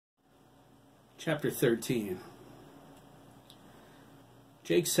Chapter 13.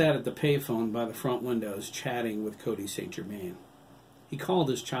 Jake sat at the payphone by the front windows chatting with Cody St. Germain. He called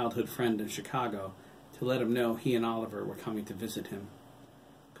his childhood friend in Chicago to let him know he and Oliver were coming to visit him.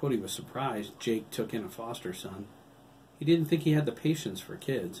 Cody was surprised Jake took in a foster son. He didn't think he had the patience for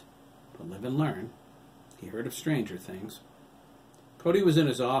kids, but live and learn. He heard of stranger things. Cody was in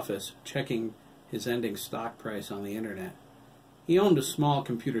his office checking his ending stock price on the internet. He owned a small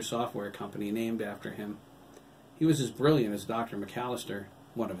computer software company named after him. He was as brilliant as Dr. McAllister,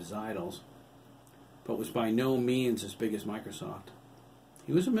 one of his idols, but was by no means as big as Microsoft.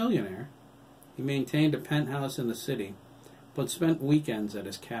 He was a millionaire. He maintained a penthouse in the city, but spent weekends at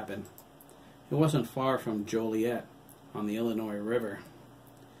his cabin. It wasn't far from Joliet on the Illinois River.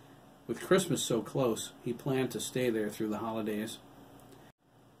 With Christmas so close, he planned to stay there through the holidays.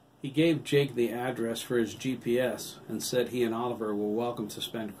 He gave Jake the address for his GPS and said he and Oliver were welcome to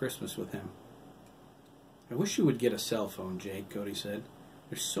spend Christmas with him. "I wish you would get a cell phone, Jake," Cody said.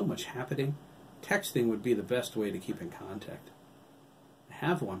 "There's so much happening. Texting would be the best way to keep in contact." "I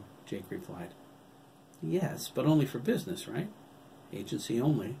have one," Jake replied. "Yes, but only for business, right? Agency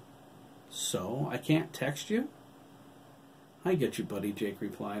only." "So, I can't text you?" "I get you, buddy," Jake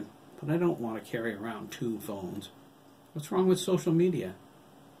replied, "but I don't want to carry around two phones. What's wrong with social media?"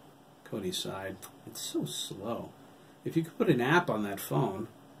 Cody sighed. "It's so slow. If you could put an app on that phone."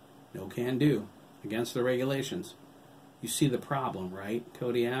 "No can do. Against the regulations." "You see the problem, right?"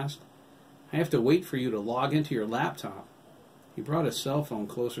 Cody asked. "I have to wait for you to log into your laptop." He brought his cell phone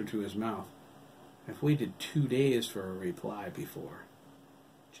closer to his mouth. "I've waited 2 days for a reply before."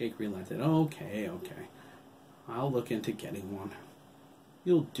 Jake relented. Okay. I'll look into getting one."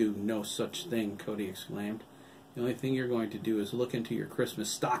 "You'll do no such thing," Cody exclaimed. "The only thing you're going to do is look into your Christmas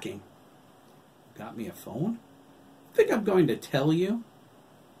stocking." "Got me a phone? Think I'm going to tell you?"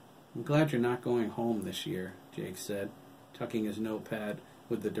 "I'm glad you're not going home this year," Jake said, tucking his notepad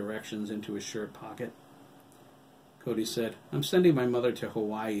with the directions into his shirt pocket. Cody said, "I'm sending my mother to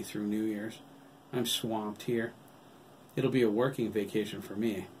Hawaii through New Year's. I'm swamped here. It'll be a working vacation for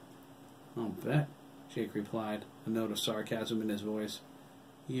me." "I'll bet," Jake replied, a note of sarcasm in his voice.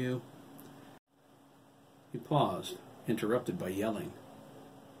 "You..." He paused, interrupted by yelling.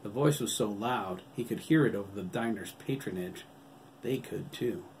 The voice was so loud he could hear it over the diner's patronage. They could,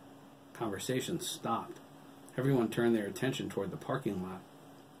 too. Conversation stopped. Everyone turned their attention toward the parking lot.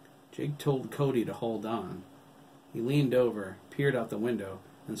 Jake told Cody to hold on. He leaned over, peered out the window,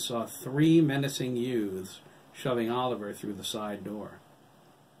 and saw 3 menacing youths shoving Oliver through the side door.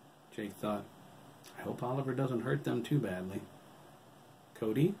 Jake thought, "I hope Oliver doesn't hurt them too badly."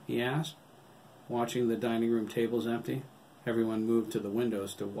 "Cody?" he asked, watching the dining room tables empty. Everyone moved to the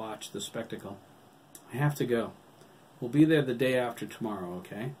windows to watch the spectacle. "I have to go. We'll be there the day after tomorrow,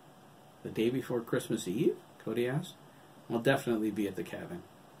 okay?" "The day before Christmas Eve?" Cody asked. "I'll definitely be at the cabin.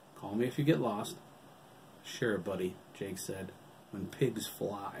 Call me if you get lost." "Sure, buddy," Jake said, "when pigs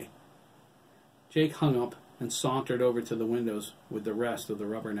fly." Jake hung up and sauntered over to the windows with the rest of the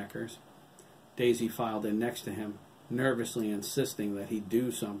rubberneckers. Daisy filed in next to him, nervously insisting that he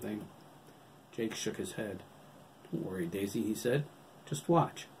do something. Jake shook his head. "Don't worry, Daisy," he said. "Just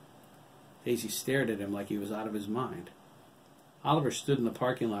watch." Daisy stared at him like he was out of his mind. Oliver stood in the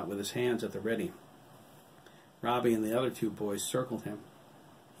parking lot with his hands at the ready. Robbie and the other 2 boys circled him.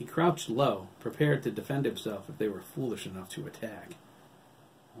 He crouched low, prepared to defend himself if they were foolish enough to attack.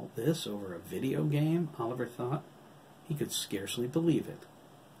 All this over a video game, Oliver thought. He could scarcely believe it.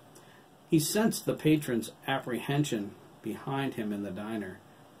 He sensed the patrons' apprehension behind him in the diner.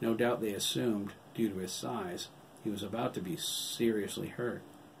 No doubt they assumed, due to his size, he was about to be seriously hurt.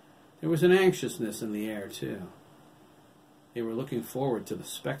 There was an anxiousness in the air, too. They were looking forward to the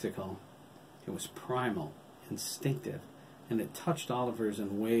spectacle. It was primal, instinctive, and it touched Oliver's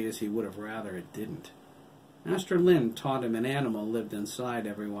in ways he would have rather it didn't. Master Lin taught him an animal lived inside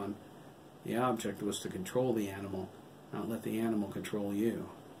everyone. The object was to control the animal, not let the animal control you.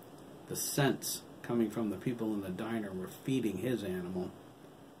 The scents coming from the people in the diner were feeding his animal.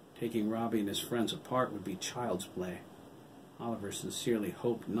 Taking Robbie and his friends apart would be child's play. Oliver sincerely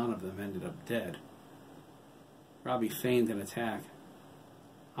hoped none of them ended up dead. Robbie feigned an attack.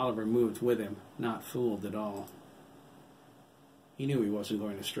 Oliver moved with him, not fooled at all. He knew he wasn't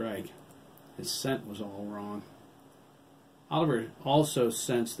going to strike. His scent was all wrong. Oliver also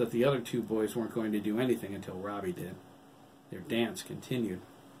sensed that the other 2 boys weren't going to do anything until Robbie did. Their dance continued.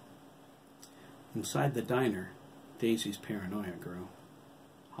 Inside the diner, Daisy's paranoia grew.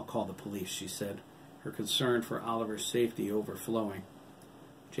 "I'll call the police," she said, her concern for Oliver's safety overflowing.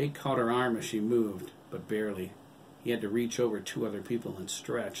 Jake caught her arm as she moved, but barely. He had to reach over 2 other people and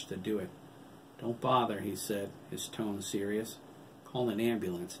stretch to do it. "Don't bother," he said, his tone serious. "Call an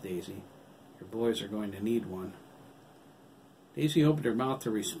ambulance, Daisy. Your boys are going to need one." Daisy opened her mouth to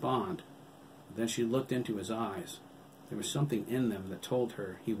respond, but then she looked into his eyes. There was something in them that told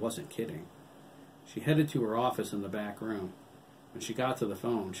her he wasn't kidding. She headed to her office in the back room. When she got to the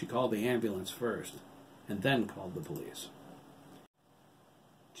phone, she called the ambulance first, and then called the police.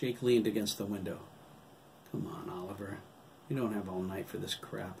 Jake leaned against the window. "Come on, Oliver. You don't have all night for this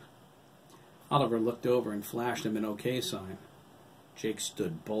crap." Oliver looked over and flashed him an okay sign. Jake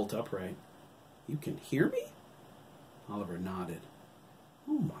stood bolt upright. "You can hear me?" Oliver nodded.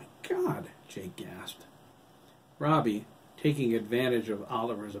 "Oh my God," Jake gasped. Robbie, taking advantage of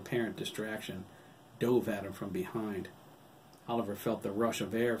Oliver's apparent distraction, dove at him from behind. Oliver felt the rush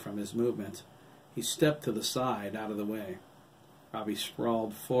of air from his movements. He stepped to the side, out of the way. Robbie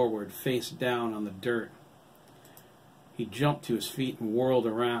sprawled forward, face down on the dirt. He jumped to his feet and whirled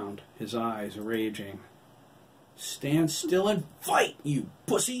around, his eyes raging. "Stand still and fight, you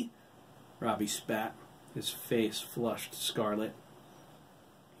pussy!" Robbie spat, his face flushed scarlet.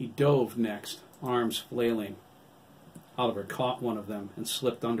 He dove next, arms flailing. Oliver caught one of them and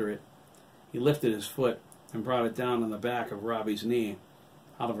slipped under it. He lifted his foot and brought it down on the back of Robbie's knee.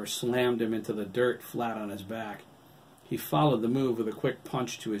 Oliver slammed him into the dirt flat on his back. He followed the move with a quick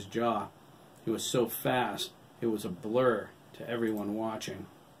punch to his jaw. It was so fast, it was a blur to everyone watching.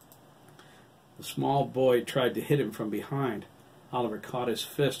 The small boy tried to hit him from behind. Oliver caught his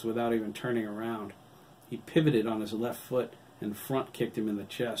fist without even turning around. He pivoted on his left foot and front kicked him in the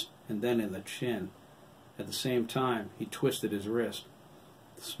chest and then in the chin. At the same time, he twisted his wrist.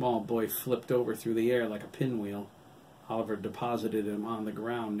 The small boy flipped over through the air like a pinwheel. Oliver deposited him on the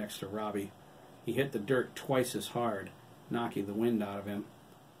ground next to Robbie. He hit the dirt twice as hard, knocking the wind out of him.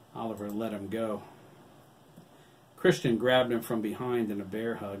 Oliver let him go. Christian grabbed him from behind in a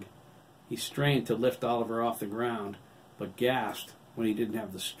bear hug. He strained to lift Oliver off the ground, but gasped when he didn't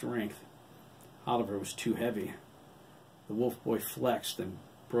have the strength. Oliver was too heavy. The wolf boy flexed and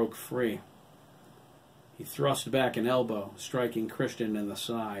broke free. He thrust back an elbow, striking Christian in the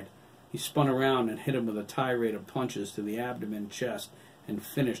side. He spun around and hit him with a tirade of punches to the abdomen, chest, and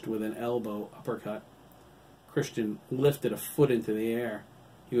finished with an elbow uppercut. Christian lifted a foot into the air.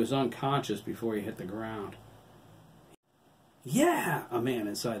 He was unconscious before he hit the ground. "Yeah!" a man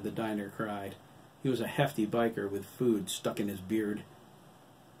inside the diner cried. He was a hefty biker with food stuck in his beard.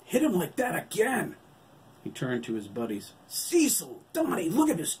 "Hit him like that again!" He turned to his buddies. "Cecil! Donnie, look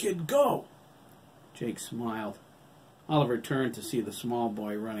at this kid go!" Jake smiled. Oliver turned to see the small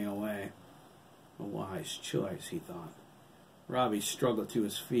boy running away. A wise choice, he thought. Robbie struggled to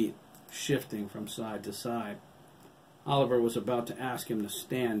his feet, shifting from side to side. Oliver was about to ask him to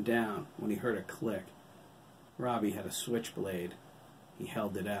stand down when he heard a click. Robbie had a switchblade. He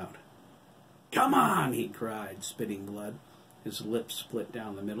held it out. "Come on!" he cried, spitting blood. His lips split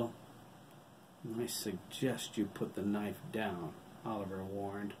down the middle. "I suggest you put the knife down," Oliver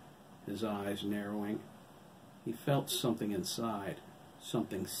warned, his eyes narrowing. He felt something inside,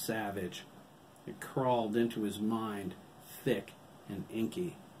 something savage. It crawled into his mind, thick and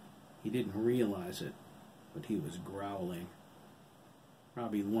inky. He didn't realize it, but he was growling.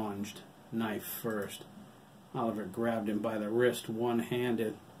 Robbie lunged, knife first. Oliver grabbed him by the wrist,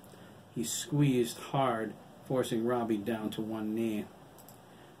 one-handed. He squeezed hard, forcing Robbie down to one knee.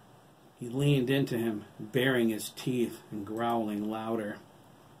 He leaned into him, baring his teeth and growling louder.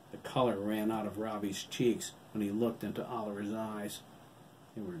 The color ran out of Robbie's cheeks when he looked into Oliver's eyes.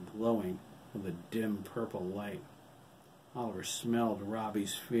 They were glowing with a dim purple light. Oliver smelled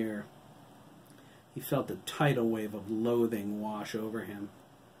Robbie's fear. He felt a tidal wave of loathing wash over him.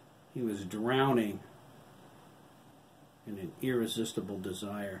 He was drowning in an irresistible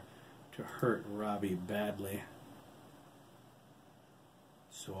desire to hurt Robbie badly.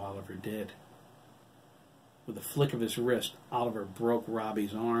 So Oliver did. With a flick of his wrist, Oliver broke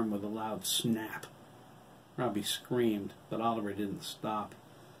Robbie's arm with a loud snap. Robbie screamed, but Oliver didn't stop.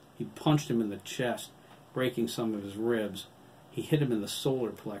 He punched him in the chest, breaking some of his ribs. He hit him in the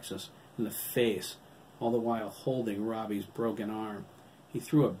solar plexus, in the face, all the while holding Robbie's broken arm. He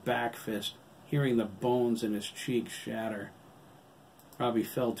threw a back fist, hearing the bones in his cheek shatter. Robbie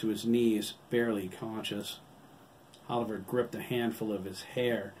fell to his knees, barely conscious. Oliver gripped a handful of his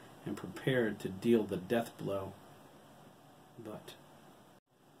hair and prepared to deal the death blow. But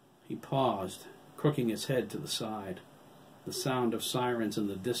he paused, crooking his head to the side. The sound of sirens in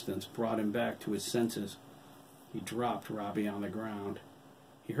the distance brought him back to his senses. He dropped Robbie on the ground.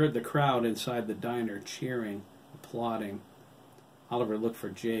 He heard the crowd inside the diner cheering, applauding. Oliver looked for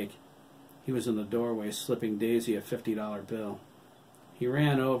Jake. He was in the doorway, slipping Daisy a $50 bill. He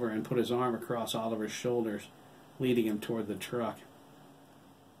ran over and put his arm across Oliver's shoulders, leading him toward the truck.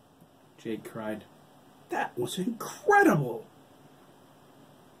 Jake cried, "That was incredible!"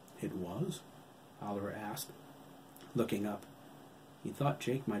 "It was?" Oliver asked, looking up. He thought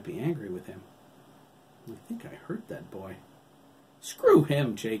Jake might be angry with him. "I think I hurt that boy." "Screw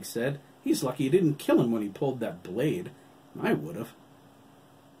him," Jake said. "He's lucky you didn't kill him when he pulled that blade. I would have."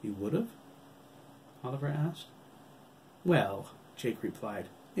 "You would have?" Oliver asked. "Well," Jake replied,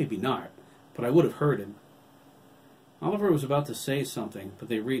 "maybe not, but I would have hurt him." Oliver was about to say something, but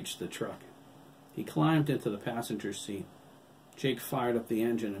they reached the truck. He climbed into the passenger seat. Jake fired up the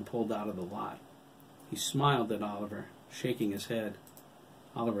engine and pulled out of the lot. He smiled at Oliver, shaking his head.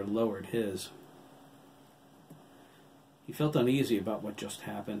 Oliver lowered his. He felt uneasy about what just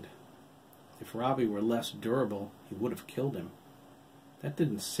happened. If Robbie were less durable, he would have killed him. That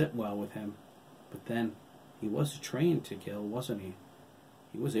didn't sit well with him. But then, he was trained to kill, wasn't he?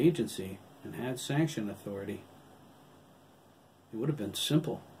 He was agency and had sanction authority. It would have been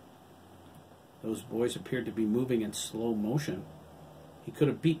simple. Those boys appeared to be moving in slow motion. He could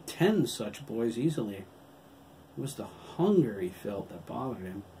have beat 10 such boys easily. It was the hunger he felt that bothered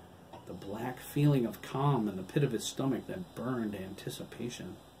him, the black feeling of calm in the pit of his stomach that burned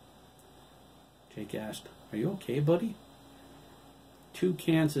anticipation. Jake asked, "Are you okay, buddy?" 2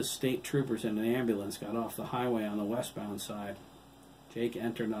 Kansas state troopers in an ambulance got off the highway on the westbound side. Jake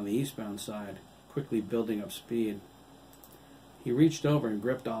entered on the eastbound side, quickly building up speed. He reached over and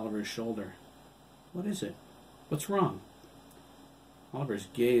gripped Oliver's shoulder. "What is it? What's wrong?" Oliver's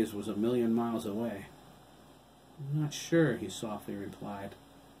gaze was a million miles away. "I'm not sure," he softly replied.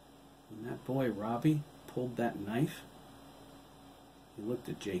 "When that boy Robbie pulled that knife..." He looked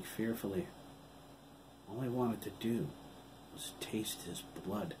at Jake fearfully. "All I wanted to do was taste his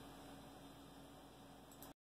blood."